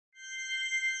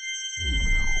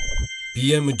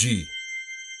BMG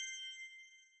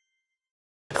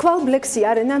Ხვალ ბლექსი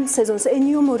არენამ სეზონს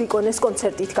ენიო მორიკონეს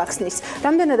კონცერტით გახსნის.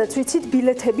 რამდენადაც ვიცით,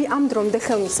 ბილეთები ამ დრომდე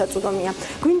ხელმისაწვდომია.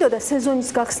 გვინდოდა სეზონის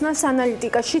გახსნას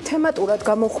ანალიტიკაში თემატურად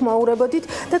გამოხმაურებოდით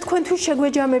და თქვენთვის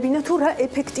შეგვეჯამებინა თუ რა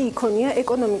ეფექტი იქონია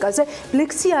ეკონომიკაზე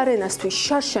ბლექსი არენასთვის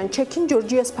შარშან ჩეკინ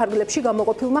ჯორჯიას ფარგლებში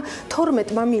გამოყოფილმა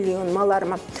 12 მილიონმა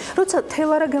ლარმა. როცა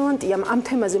თელარა გელანტიამ ამ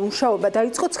თემაზე მუშაობა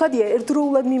დაიწყო, ცხადია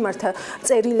ერთდროულად მიმართა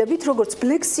წერილებით როგორც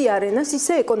ბლექსი არენას,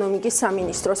 ისე ეკონომიკის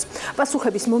სამინისტროს.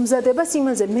 პასუხების მომზადებას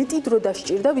იმაზე მეტი დრო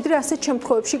დასჭირდა, ვიდრე ასეთ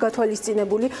შემთხვევებში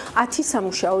გათვალისწინებული 10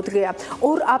 სამუშაო დღეა.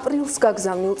 2 აპრილს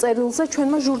გაგზავნილ წერილზე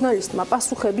ჩვენმა ჟურნალისტმა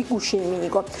პასუხები გუშინ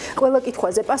მიიღო. ყველა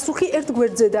კითხვაზე პასუხი ერთ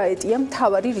გვერდზე დაეტია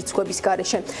მთავარი რიცხვების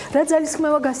გარეშე. რა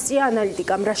ძალისხმევა გასწია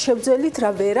ანალიტიკამ, რა შევძელით,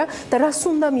 რა ვერა და რას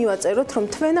უნდა მივაწეროთ, რომ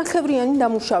თვენახევრიანი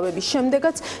დამუშავების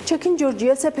შემდეგაც ჩეკინ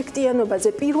ჯორჯიას ეფექტიანობაზე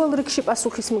პირველ რიგში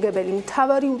პასუხისმგებელი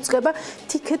მთავარი უწყება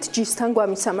თიქეთ ჯისთან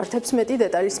გვამისამართებს მეტი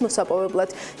დეტალის მოსაპოვებლად.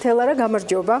 თელარა,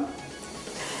 გამარჯობა.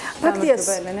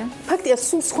 ფაქტია,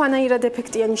 სულ სხვანაირად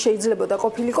ეფექტიანი შეიძლებოდა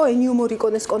ყოფილიყო ენიო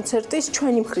მორიკონეს კონცერტის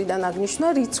ჩვენი მხრიდან აღნიშნა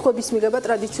რიცხვების მიღება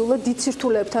ტრადიციულად დიდ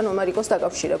სირთულეებთან ომარ იყოს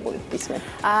დაკავშირებული.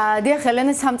 დიახ,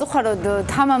 ელენე, სამწუხაროდ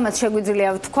თამამად შეგვიძლია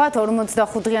ვთქვათ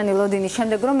 45 დღიანი ლოდინის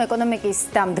შემდეგ, რომ ეკონომიკის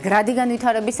და მდგრადი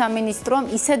განვითარების სამინისტრომ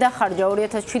ისე დახარჯა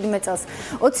 2017 წელს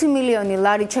 20 მილიონი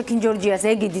ლარი ჩეკინ ჯორჯიას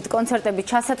ეგიდით კონცერტების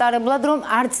ჩასატარებლად, რომ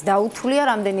არც დაუთვლია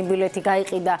რამდენი ბილეთი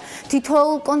გაიყიდა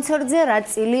თითოეულ კონცერტზე, რა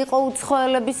წილი იყო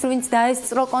უცხოელების ვინც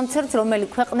დაესწრო კონცერტს,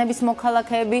 რომელი ქვეყნების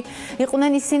მოქალაქეები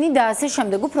იყვნენ ისინი და ასე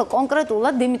შემდეგ. უფრო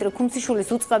კონკრეტულად დიმიტრი ქუმციშვილის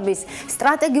უწყების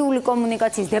სტრატეგიული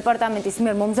კომუნიკაციის დეპარტამენტის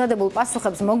მიერ მომზადებულ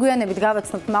პასუხებს მოგვიანებით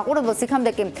გავაცნობთ მაყურებელს.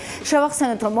 იქამდე კი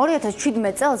შევახსენოთ, რომ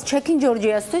 2017 წელს ჩეკინ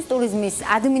ჯორჯიასთვის ტურიზმის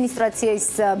ადმინისტრაციის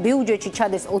ბიუჯეტში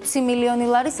ჩადეს 20 მილიონი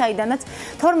ლარი, საიდანაც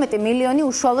 12 მილიონი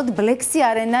უშუალოდ ბლექსი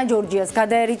არენა ჯორჯიას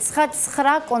გადაერიცხა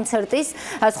 9 კონცერტის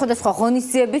სხვადასხვა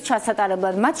ღონისძიების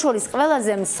ჩასატარებლად. მათ შორის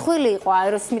ყველაზე მსხვილი იყო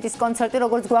აეროსმითის კონცერტი,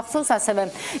 როგორც გვახსოვს, ასევე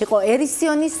იყო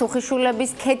ერისიონის,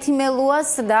 სუხიშვილების,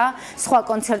 ქეთიმელუას და სხვა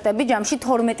კონცერტები. ჯამში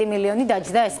 12 მილიონი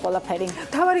დაჯდა ეს ყველაფერი.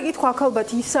 მთავარი კითხვა აქ ალბათ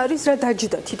ის არის, რა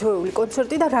დაჯდა თითოეული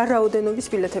კონცერტი და რა რაოდენობის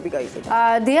ბილეთები გაიყიდა.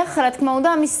 დიახ, რა თქმა უნდა,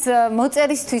 ამის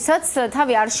მოწერისთვისაც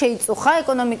თავი არ შეიწუხა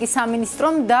ეკონომიკის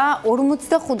სამინისტრომ და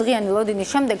 45 დღიანი ლოდინის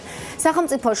შემდეგ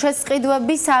სახელმწიფო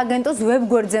შესყიდვების სააგენტოს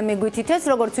ვებგვერდზე მიგვითითეს,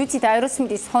 როგორც ვიცით,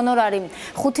 აეროსმითის ჰონორარი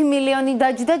 5 მილიონი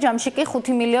დაჯდა, ჯამში კი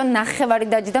 5 მილიონი ნახევარი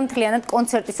დაჯდა მთლიანად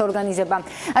კონცერტის ორგანიზება.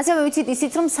 ასევე ვიცით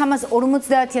ისიც, რომ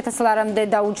 350,000 ლარამდე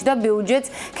დაუჯდა ბიუჯეტს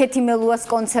ქეთიმელუას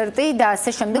კონცერტი და ასე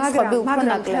შემდეგ სხვები უფრო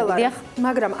ნაკლები.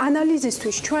 მაგრამ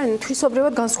ანალიზისთვის ჩვენ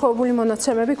თვისობრივად განსხვავებული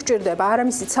მონაცემები გვჭირდება. არა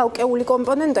მისი ცალკეული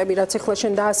კომპონენტები, რაც ახლა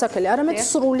შენ დაასახელე, არამედ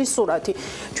სრული სურათი.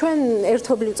 ჩვენ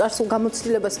ერთობლივ წარსულ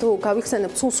გამოცდილებას თუ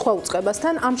გავიხსენებთ სულ სხვა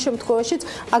უწყებასთან, ამ შემთხვევაშიც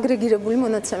აგრეგირებული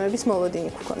მონაცემების მოლოდინი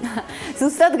გვქონდა.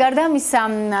 ზუსტად გარდა ამისა,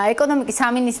 ეკონომიკის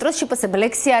სამინისტროს შპს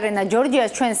ბლექსი არენა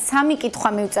ჯორჯიას ჩვენ სამი კითხვა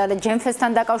მივწერეთ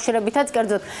ჯემფესთან დაკავშირებითაც,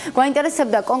 კერძოდ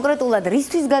გვაინტერესებდა კონკრეტულად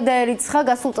რისთვის გადაერიცხა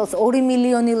გასულ წელს 2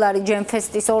 მილიონი ლარი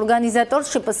ჯემფესტის ორგანიზატორს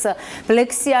შპს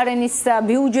ბლექსი არენის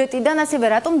ბიუჯეტიდან, ასევე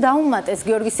რატომ დაუმატეს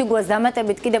გიორგი სიგუას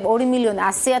დამატებით კიდევ 2 მილიონი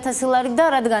 100,000 ლარი და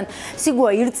რადგან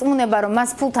სიგუა ირწმუნება, რომ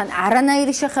მას ფულთან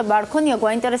არანაირი შეხება არ ქონია,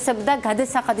 გვაინტერესებდა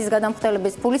გადასახადის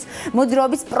გადამხდელების ფულის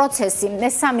მოძრაობის პროცესი.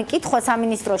 ეს სამი კითხვა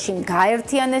სამინისტროში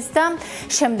გააერთიანეს და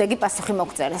შემდეგი პასუხი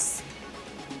მოგწერეს.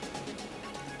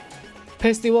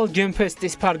 ფესტივალ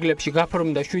ჯემფესტის ფარგლებში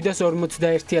გაფორმდა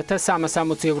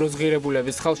 741,360 ევროს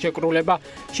ღირებულების ხელშეკრულება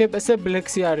შპს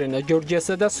ბლექსი არენა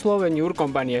ჯორჯიასა და სლოვენიურ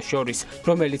კომპანიას შორის,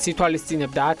 რომელიც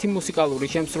ითვალისწინებდა 10 მუსიკალური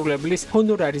შემსრულებლის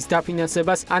ჰონორარის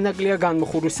დაფინანსებას ანაკლია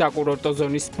განმხურის საკურორტო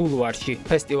ზონის ბულვარში,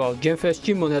 ფესტივალ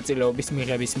ჯემფესტში მონაწილეობის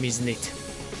მიღების მიზნით.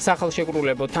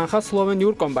 სახელშეკრულებო თანხა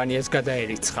სლოვენიურ კომპანიას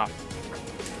გადაერიცხა.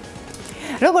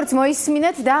 როგორც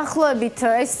მოისმინეთ, დაახლოებით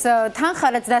ეს თანხა,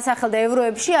 რაც დასახელდა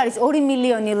ევროებში, არის 2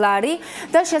 მილიონი ლარი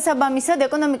და შესაბამისად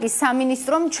ეკონომიკის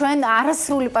სამინისტრომ ჩვენ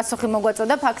არასრული პასუხი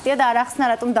მოგვაწოდა. ფაქტია და არ ახსნა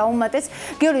რატომ დაუმატეს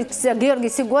გიორგი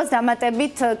სიგუას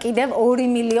დამატებით კიდევ 2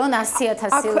 მილიონი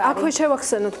 100,000 ლარი. აქვე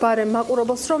შევახსენოთ ბარემ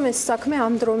მაყურებელს, რომ ეს საქმე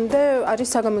ამ დრომდე არის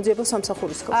საგამოძიებო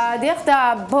სამსახურის ხელში. დიახ, და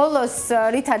ბოლოს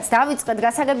რითაც დავიწყეთ,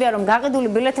 გასაგებია, რომ გაყიდული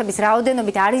ბილეთების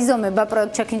რაოდენობით არ იზომება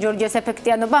პროექტ ჩეკინ ჯორჯიას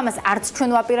ეფექტიანობა, ამას არც ჩვენ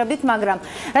ვაპირებდით, მაგრამ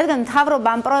რადგან მთავრობა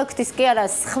ამ პროექტის კი არა,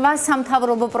 სხვა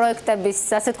სამთავრობო პროექტების,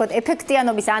 ასე ვთქვათ,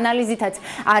 ეფექტიანობის ანალიზითაც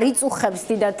არ იწუხებს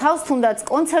დიდად თავს, თუნდაც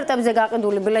კონცერტებზე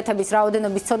გაყიდული ბილეთების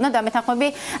რაოდენობის ცოდნა და მეთანხმები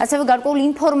ასევე გარკვეულ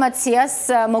ინფორმაციას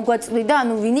მოგვაწვდიდა,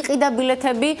 ანუ ვინ იყიდა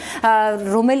ბილეთები,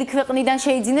 რომელი ქვეყნიდან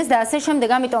შეიძინეს და ასე შემდეგ.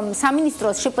 ამიტომ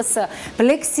სამინისტროს შპს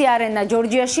ბლექსი არენა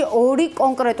ჯორჯიაში 2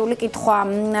 კონკრეტული კითხვა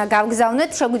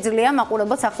გავგზავნეთ. შეგვიძლია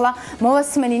მაყურებელს ახლა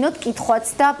მოვასმენინოთ კითხვაც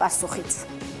და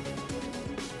პასუხიც.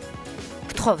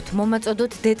 გთხოვთ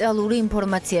მომაწოდოთ დეტალური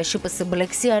ინფორმაცია შპს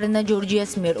ბლექსი არენა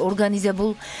ჯორჯიას მიერ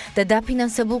ორგანიზებულ და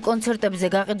დაფინანსებულ კონცერტებზე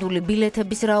გაყიდული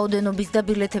ბილეთების რაოდენობის და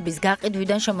ბილეთების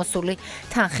გაყიდვიდან შემოსული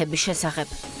თანხების შესახებ.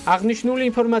 აღნიშნული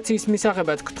ინფორმაციის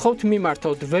მისაღებად გთხოვთ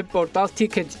მიმართოთ ვებ-პორტალ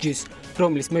Tickets.gis,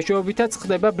 რომლის მეშვეობითაც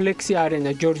ხდება ბლექსი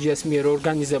არენა ჯორჯიას მიერ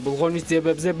ორგანიზებულ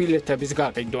ღონისძიებებზე ბილეთების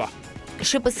გაყიდვა.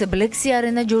 შპს ბლექსი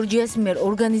არენა ჯორჯიას მიერ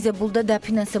ორგანიზებულ და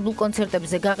დაფინანსებულ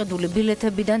კონცერტებზე გაყიდული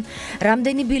ბილეთებიდან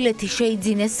რამდენი ბილეთი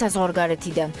შეიძინეს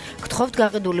საზღვარგარეთიდან. გთხოვთ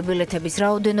გაყიდული ბილეთების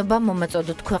რაოდენობა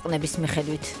მომაწოდოთ ქვეყნების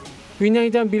მიხედვით.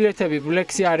 ვინაიდან ბილეთები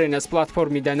ბლექსი არენას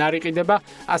პლატფორმიდან არ იყიდება,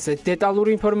 ასეთ დეტალური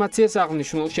ინფორმაციას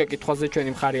აღნიშნულ შეკითხვაზე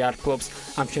ჩვენი მხარი არ ფლობს.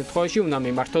 ამ შემთხვევაში უნდა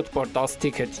მიმართოთ პორტალს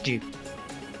Tickets.gis.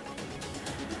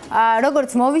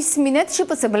 როგორც მოვისმინეთ,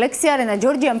 შპს ბლექსი არენა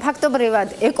ჯორჯიამ ფაქტობრივად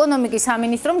ეკონომიკის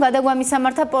სამინისტრომ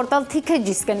გადაგვამისამართა პორტალ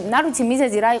Tickets.gis-კენ. არ ვიცი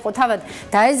მიზეზი რა იყო, თავად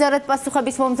დაეზარათ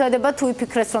პასუხების მომზადება, თუ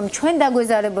იფიქრეს, რომ ჩვენ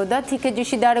დაგვეზარებოდა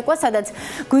Tickets.gis-ში დარეკვა, სადაც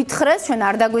გვითხრეს, ჩვენ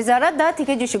არ დაგვეზარათ და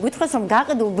Tickets.gis-ში გვითხრეს, რომ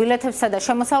გაყიდულ ბილეთებსა და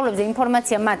შემოსავლებზე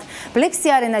ინფორმაცია მათ ბლექსი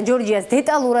არენა ჯორჯიას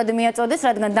დეტალურად მიაწოდეს,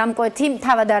 რადგან დამკვეთი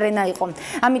თავად არენა იყო.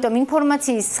 ამიტომ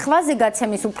ინფორმაციის სხვაზე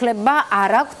გაცემის უფლება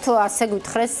არ აქვთ, ასე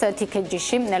გვითხრეს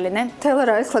Tickets.gis-ში. ნელენე.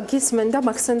 თელარა ეხლა გისმენდა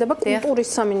მახსენდება კულტურის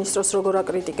სამინისტროს როგორ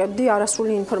აკრიტიკებდი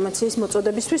არასრული ინფორმაციის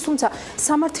მოწოდებისთვის, თუმცა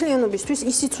სამართლიანობისთვის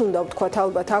ისიც უნდა ვთქვათ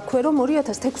ალბათ აქვე, რომ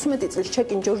 2016 წლის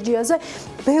ჩეკინ ჯორჯიაზე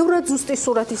ბევრად ზუსტი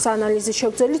სურათის ანალიზი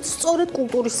შევძელით სწორედ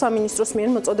კულტურის სამინისტროს მიერ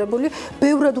მოწოდებული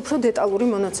ბევრად უფრო დეტალური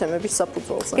მონაცემების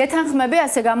საფუძველზე. გეთანხმები,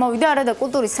 ასე გამოვიდა, არა და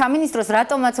კულტურის სამინისტროს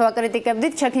რატომაც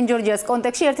ვაკრიტიკებდით ჩეკინ ჯორჯიას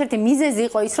კონტექსტში, ერთ-ერთი მიზეზი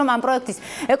იყო ის, რომ ამ პროექტის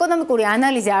ეკონომიკური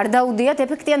ანალიზი არ დაუდიათ,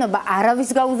 ეფექტიანობა არავის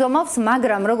გაუზომავს,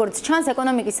 მაგრამ როგორც ჩანს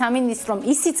ეკონომიკის სამინისტრომ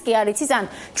ისიც კი არ იცის, ან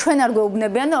ჩვენ არ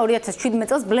გვეუბნებიან და 2017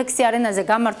 წელს ბლექსი არენაზე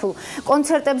გამართულ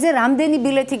კონცერტებზე რამდენი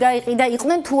ბილეთი გაიყიდა,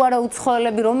 იყვნენ თუ არა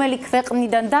უცხოელები, რომელი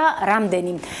ქვეყნიდან და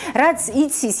რამდენი. რაც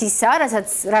იცის ისა,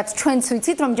 რაც ჩვენც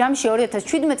ვიცით, რომ ჯამში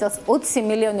 2017 წელს 20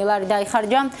 მილიონი ლარი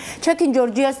დაიხარჯა ჩეკინ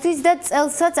ჯორჯიასთვის და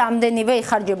წელსაც ამდენივე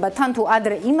იხარჯება. თან თუ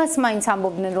ადრე იმას მაინც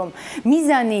ამბობდნენ, რომ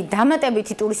მიზანი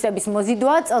დამატებითი ტურისტების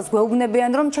მოზიდვაა, წელს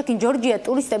გვეუბნებიან, რომ ჩეკინ ჯორჯია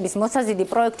ტურისტების მოსაზიდი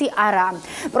პროექტი არაა.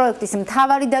 პროექტის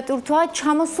მთავარი დატვირთვაა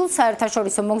ჩამოსულ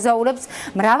საერთაშორისო მოგზაურებს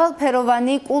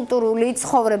მრავალფეროვანი კულტურული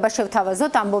ცხოვრება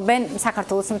შევთავაზოთ, ამბობენ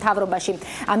საქართველოს მთავრობაში.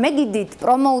 ამ ეგიდით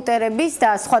პრომოუტერების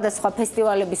და სხვადასხვა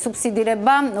ფესტივალების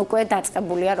სუბსიდირება უკვე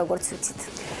დაწყებულია, როგორც ვიცით.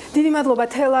 დიდი მადლობა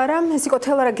თელარა. ეს იყო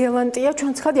თელარა გელანტია.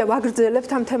 ჩვენ ცხადია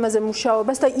ვაგრძელებთ ამ თემაზე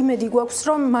მუშაობას და იმედი გვაქვს,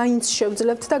 რომ მაინც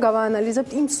შევძლებთ და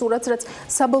გავაანალიზებთ იმ სურათს, რაც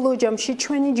საბოლოო ჯამში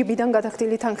ჩვენი ჯიბიდან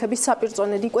გადახდილი თანხების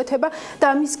საპირწონედ იკვეთება და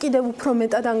ამის კიდევ უფრო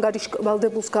მეტად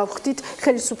ანგარიშვალდებულს გავხდით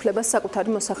ხელისუფლებას საკუთარი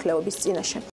მოსახლეობის წინაშე.